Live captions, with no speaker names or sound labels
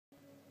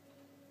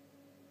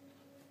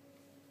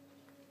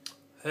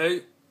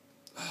Hey,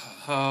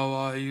 how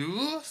are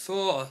you?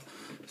 So,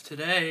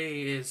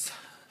 today is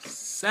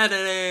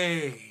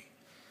Saturday.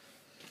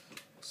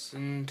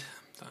 And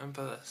time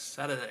for the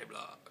Saturday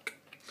vlog.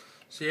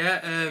 So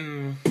yeah,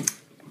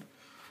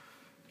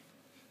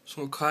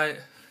 something quite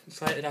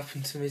exciting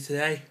happened to me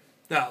today.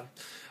 No,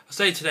 I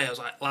say today, I was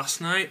like last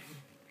night.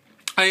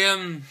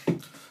 Some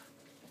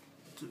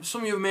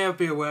of you may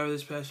be aware of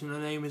this person. Her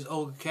name is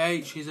Olga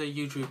K. She's a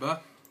YouTuber.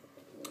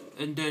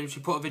 And she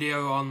put a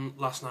video on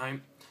last night.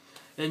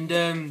 And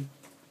as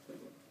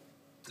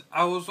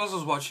I was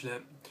watching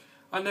it,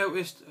 I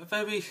noticed a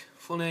very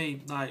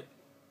funny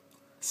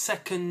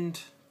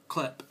second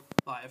clip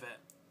of it,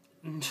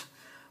 and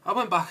I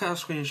went back and I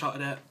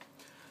screenshotted it,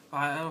 and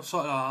I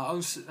sorted it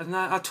out, and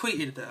I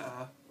tweeted it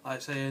at her,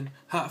 saying,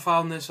 "I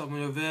found this on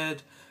my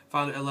vid,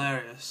 found it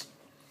hilarious."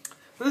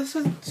 But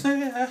so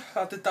yeah,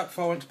 I did that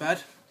before I went to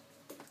bed.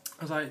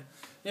 I was like,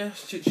 yeah,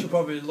 she'll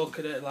probably look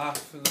at it,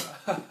 laugh, and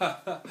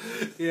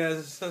yeah,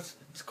 it's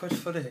quite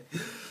funny.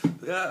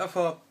 Yeah, I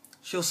thought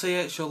she'll see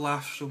it, she'll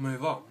laugh, she'll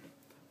move on.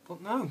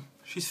 But no,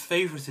 she's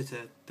favourited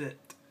it,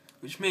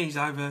 which means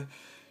either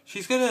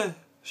she's gonna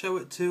show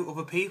it to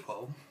other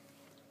people,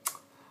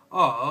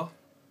 or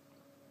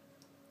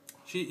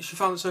she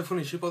found it so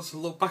funny she wants to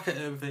look back at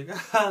it and think,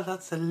 "Ah,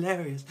 that's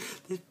hilarious.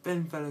 This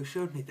Ben fellow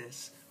showed me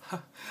this.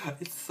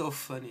 It's so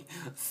funny,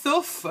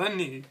 so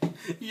funny.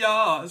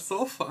 Yeah, it's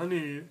so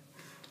funny."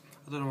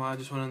 I don't know why I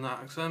just went in that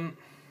accent.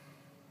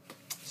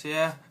 So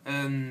yeah,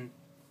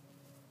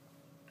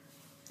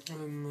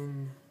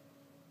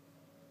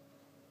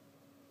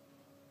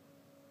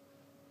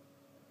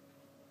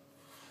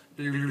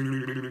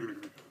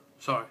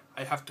 sorry,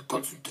 I have to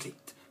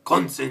concentrate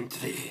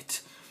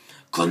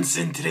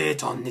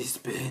on this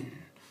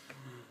pen.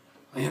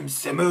 I am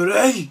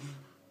samurai.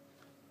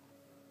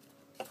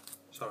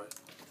 Sorry.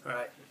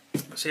 Right.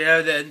 So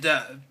yeah,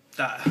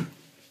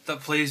 that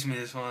pleased me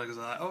this morning, because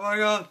I was like, oh my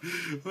god,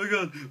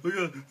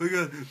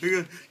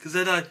 because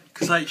then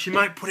she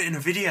might put it in a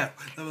video.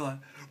 They were like,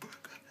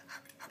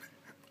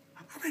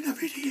 I'm in a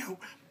video.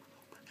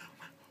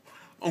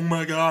 Oh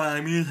my god,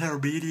 I'm in her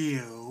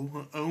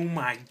video. Oh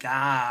my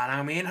god,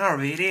 I'm in her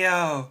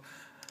video.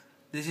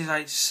 This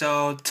is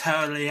so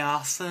totally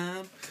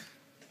awesome.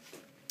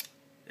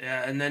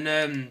 Yeah, and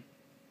then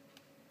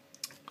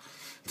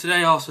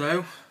today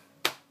also,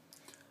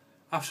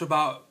 after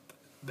about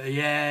a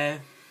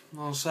year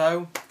or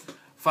so,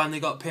 finally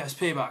got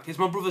PSP back. It's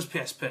my brother's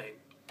PSP,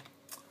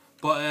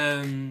 but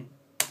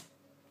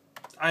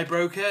I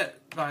broke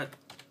it,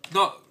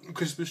 not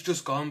Christmas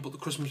just gone, but the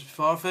Christmas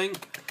before, I think.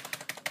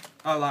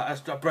 I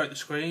broke the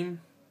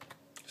screen,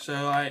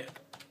 so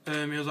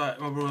he was like,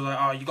 my brother was like,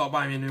 "Oh, you gotta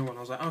buy me a new one." I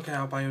was like, "Okay,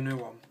 I'll buy you a new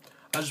one."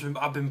 I've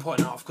been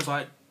putting it off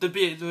because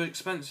they're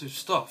expensive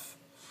stuff,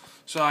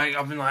 so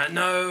I've been like,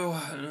 no,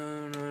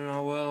 I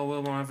will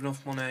when I have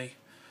enough money,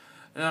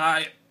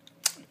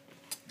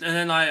 and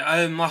then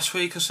last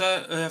week or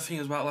so, I think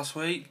it was about last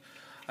week,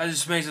 I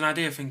just made an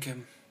idea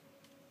thinking,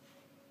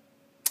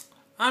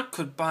 I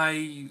could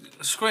buy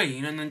a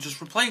screen and then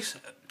just replace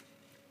it.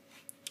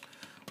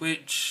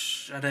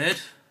 Which I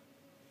did.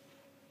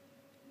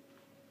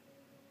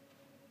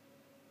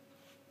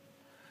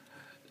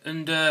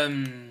 And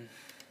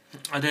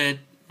I did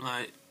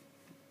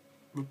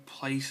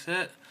replace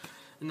it.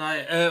 And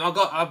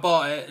I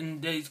bought it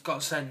and it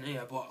got sent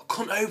here, but I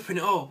couldn't open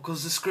it up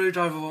because the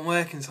screwdriver wasn't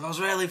working, so I was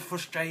really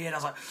frustrated. I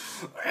was like,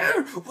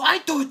 why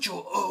don't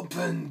you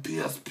open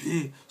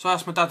PSP? So I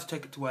asked my dad to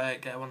take it to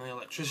work, get one of the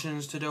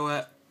electricians to do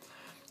it.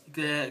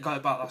 Got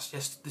it back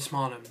this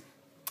morning.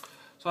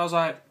 So I was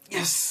like,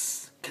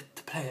 yes, get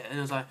to play it. And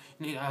I was like,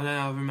 and then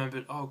I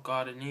remembered, oh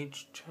god, it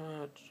needs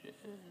charging.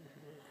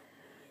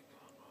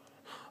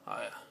 Oh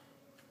yeah.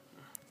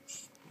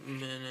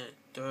 Minute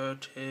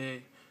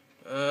 30.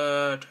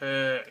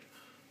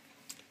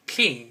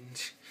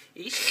 Cleaned.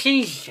 It's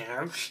clean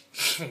now.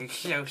 It's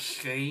so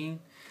clean.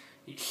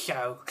 It's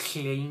so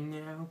clean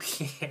now.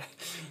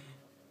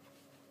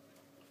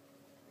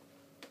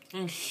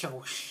 I'm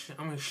so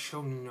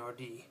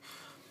naughty.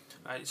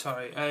 Right,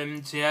 sorry.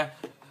 So yeah,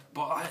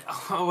 but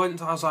I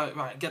was like,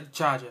 right, get the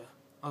charger.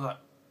 I was like,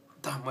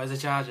 damn, where's the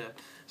charger?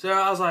 So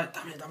I was like,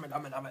 damn it,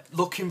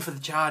 looking for the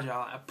charger.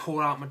 I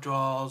pulled out my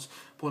drawers,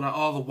 pulled out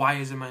all the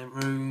wires in my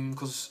room,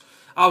 because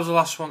I was the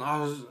last one to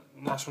have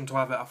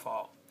it, I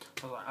thought.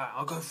 I was like, right,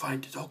 I'll go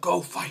find it,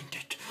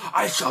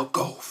 I shall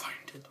go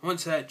find it. I went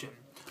to their gym.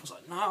 I was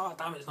like, no,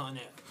 damn it, it's not in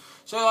here.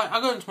 So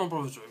I go into my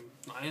brother's room,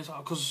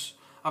 because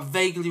I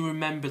vaguely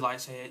remembered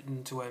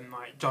saying to him,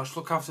 Josh,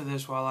 look after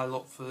this while I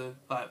look for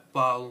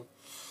while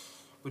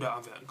we don't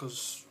have it,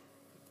 because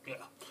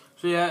yeah.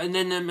 So yeah, and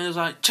then it was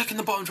like, check in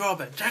the bottom drawer,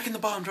 Ben, check in the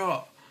bottom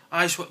drawer.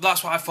 That's what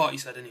I thought he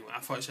said anyway. I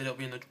thought he said it'll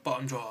be in the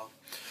bottom drawer.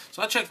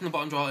 So I checked in the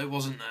bottom drawer, it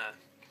wasn't there.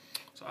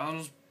 So I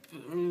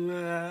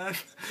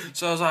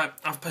was like,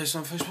 I've posted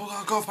on Facebook,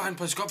 oh, go find a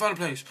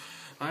place.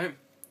 Right?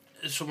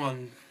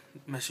 Someone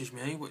messaged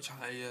me, which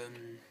I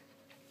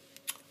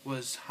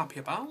was happy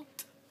about.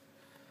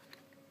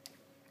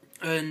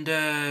 And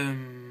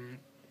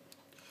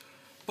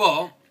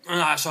but And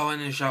like, so I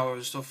went in the shower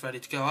and stuff, ready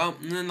to go out.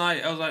 And then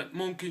like, I was like,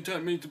 Mum, can you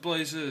take me to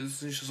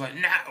places? And she was like,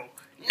 no,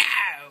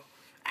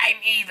 I'm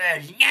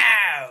evil,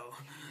 no.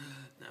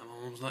 No, my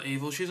mum's not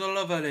evil, she's a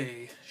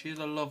lovely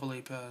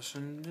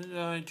person. Did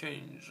I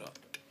change that?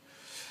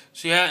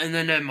 So yeah, and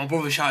then my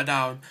brother shouted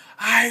down,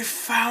 I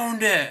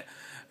found it!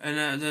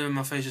 And then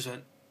my face just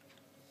went,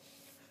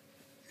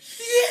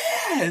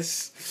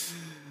 yes!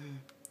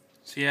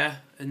 So yeah,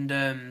 and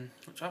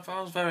which I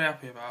was very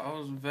happy about. I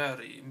was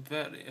very,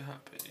 very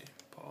happy.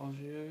 Pause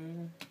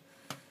you.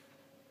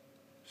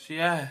 So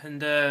yeah,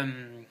 and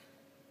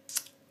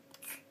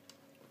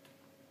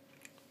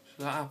so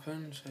that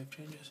happened. Save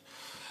changes.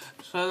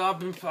 So I've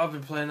been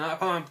playing that. I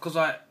can't remember because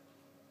like.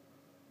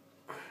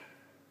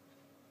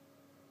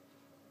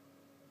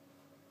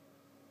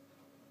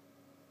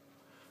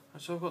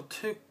 So I've got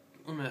two. Wait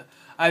a minute.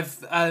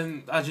 I've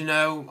as you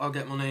know, I'll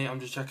get money. I'm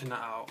just checking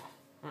that out.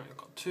 Right, I've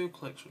got 2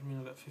 clicks, which means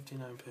I get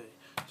 59p.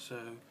 So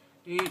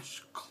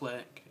each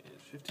click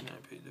is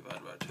 59p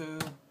divided by 2.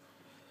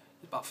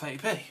 It's about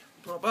 30p.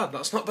 Not bad.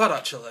 That's not bad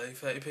actually.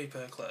 30p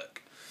per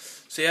click.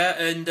 So yeah,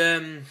 and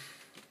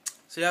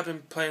so yeah, I've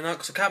been playing that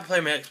because I can't play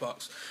my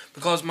Xbox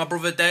because my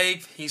brother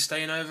Dave, he's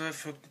staying over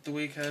for the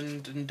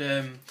weekend, and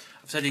I've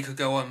said he could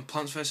go on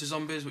Plants vs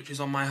Zombies, which is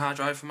on my hard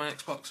drive for my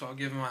Xbox. So I'll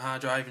give him my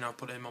hard drive and I'll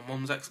put it in my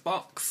mum's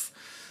Xbox.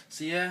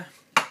 So yeah,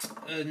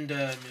 and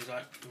he's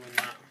like doing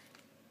that.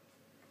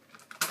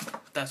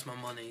 That's my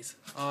monies.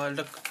 Oh,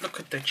 look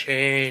at the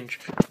change.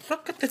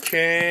 Look at the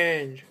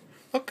change.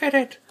 Look at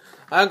it.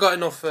 I haven't got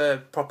enough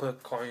proper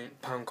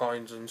pound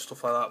coins and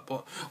stuff like that,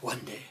 but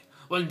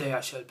one day I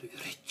shall be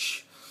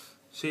rich.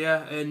 So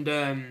yeah, and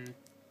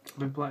I've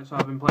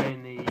been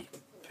playing the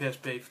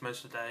PSP for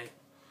most of the day.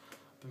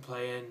 I've been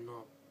playing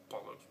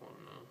bollocks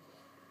one now.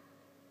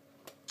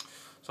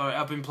 Sorry,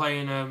 I've been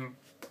playing not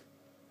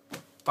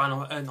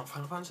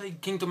Final Fantasy,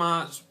 Kingdom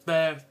Hearts,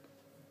 Bear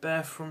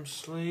from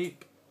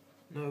Sleep.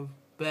 No,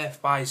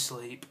 Birth by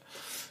Sleep.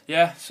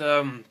 Yeah,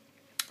 so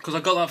because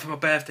I got that for my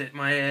birthday,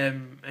 my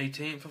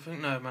 18th, I think.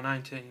 No, my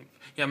 19th.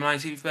 Yeah, my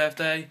 19th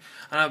birthday,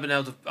 and I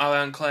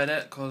haven't cleared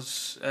it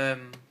because I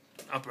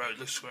broke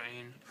the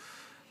screen,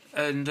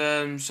 and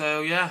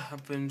so yeah,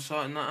 I've been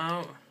sorting that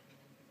out.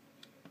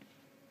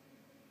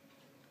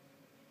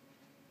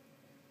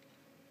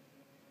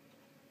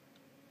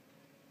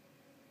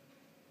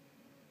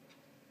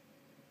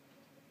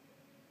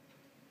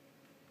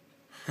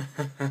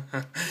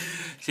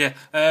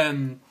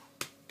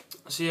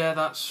 So yeah,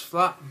 that's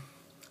that.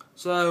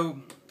 So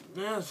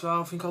yeah,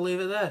 so I think I'll leave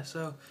it there.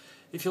 So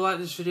if you like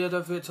this video,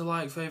 don't forget to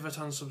like, favourite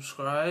and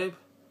subscribe.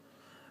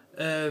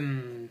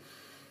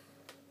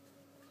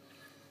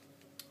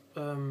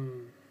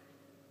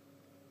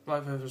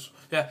 Like, favourites.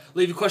 Yeah,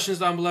 leave your questions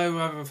down below,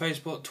 either on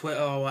Facebook,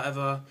 Twitter, or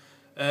whatever.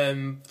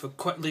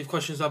 Leave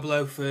questions down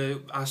below for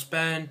Ask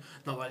Ben.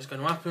 Not that it's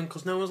going to happen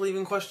because no one's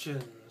leaving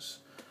questions.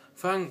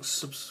 Thanks,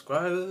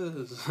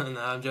 subscribers. No,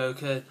 I'm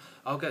joking.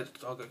 I'll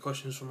get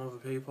questions from other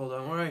people.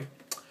 Don't worry.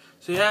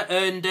 So yeah,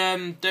 and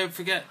don't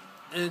forget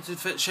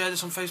to share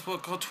this on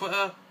Facebook or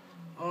Twitter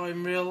or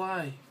in real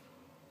life.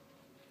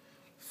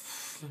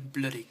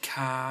 Bloody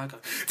car.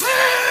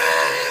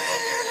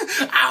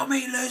 Ow,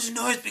 me losing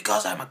noise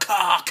because I'm a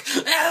cock.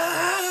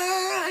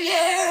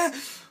 Yeah.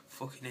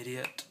 Fucking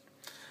idiot.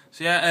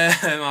 So yeah,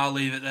 I'll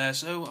leave it there.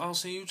 So I'll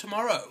see you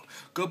tomorrow.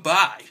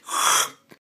 Goodbye.